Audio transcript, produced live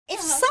If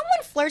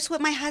someone flirts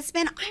with my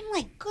husband, I'm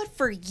like, good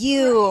for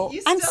you.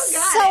 Right. I'm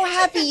so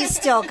happy you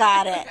still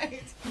got it.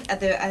 Right.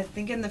 I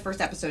think in the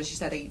first episode, she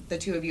said the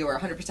two of you are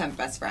 100%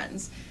 best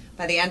friends.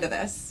 By the end of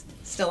this,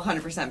 still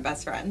 100%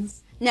 best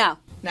friends. No.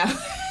 No.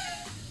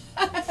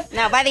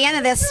 No, by the end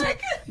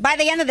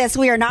of this,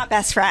 we are not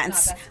best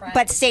friends. Not best friends.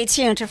 But stay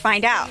tuned to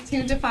find out. Stay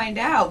tuned to find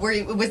out.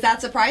 Was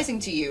that surprising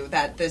to you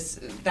that this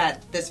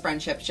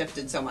friendship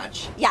shifted so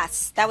much?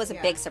 Yes, that was a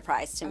big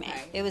surprise to me.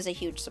 Okay. It was a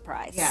huge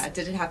surprise. Yeah.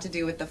 Did it have to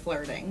do with the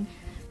flirting?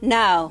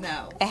 No.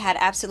 No. It had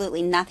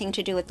absolutely nothing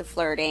to do with the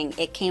flirting.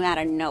 It came out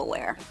of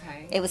nowhere.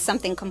 Okay. It was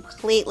something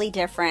completely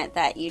different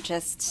that you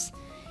just,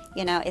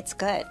 it's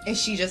good. Is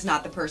she just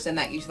not the person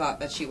that you thought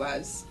that she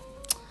was?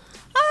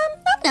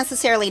 Not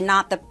necessarily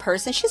not the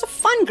person. She's a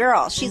fun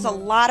girl. She's a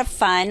lot of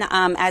fun.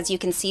 As you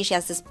can see, she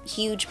has this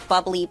huge,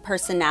 bubbly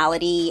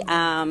personality.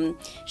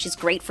 She's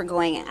great for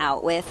going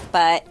out with,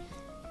 but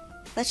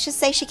let's just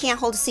say she can't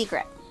hold a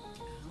secret.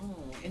 Oh,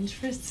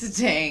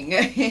 interesting.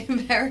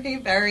 Very,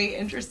 very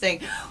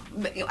interesting.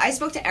 I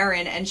spoke to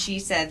Erin, and she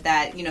said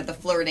that, the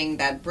flirting,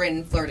 that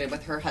Brynn flirted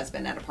with her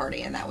husband at a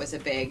party, and that was a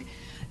big,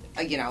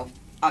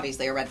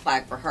 obviously a red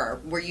flag for her.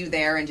 Were you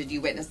there, and did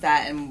you witness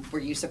that, and were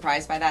you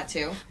surprised by that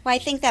too? Well, I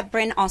think that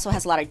Brynn also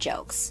has a lot of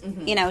jokes.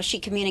 She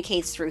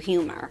communicates through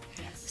humor.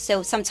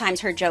 So sometimes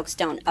her jokes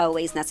don't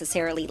always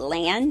necessarily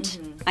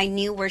land. I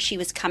knew where she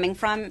was coming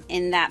from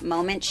in that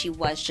moment. She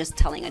was just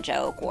telling a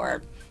joke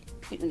or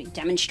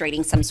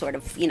demonstrating some sort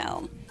of,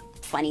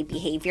 funny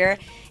behavior.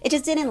 It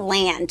just didn't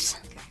land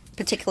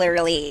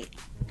particularly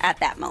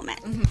at that moment.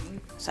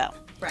 So.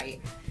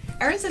 Right.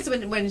 Erin says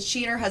when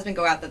she and her husband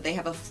go out that they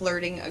have a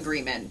flirting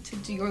agreement.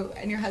 Do you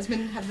and your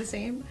husband have the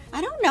same?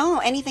 I don't know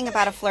anything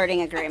about a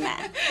flirting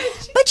agreement.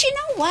 But you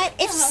know what?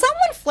 If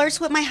someone flirts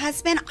with my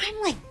husband,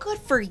 I'm like, good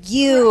for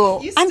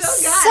you. I'm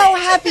so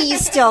happy you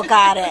still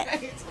got it.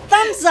 Right.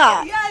 Thumbs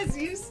up. Yes,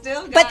 you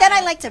still got it. But then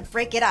I like to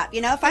break it up.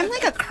 If I'm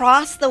like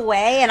across the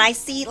way and I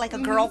see like a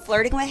girl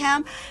flirting with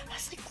him, I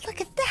was like,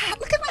 look at that.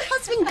 Look at my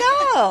husband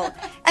go.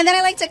 And then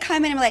I like to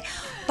come in and be like,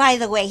 by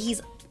the way,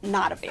 he's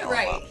not available.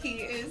 Right, he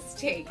is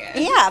taken.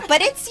 Yeah,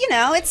 but it's,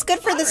 it's good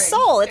for the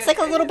soul. It's like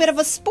a little bit of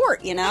a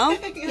sport, You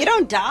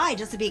don't die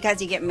just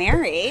because you get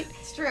married.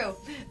 It's true.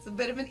 It's a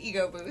bit of an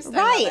ego boost.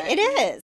 Right, it is.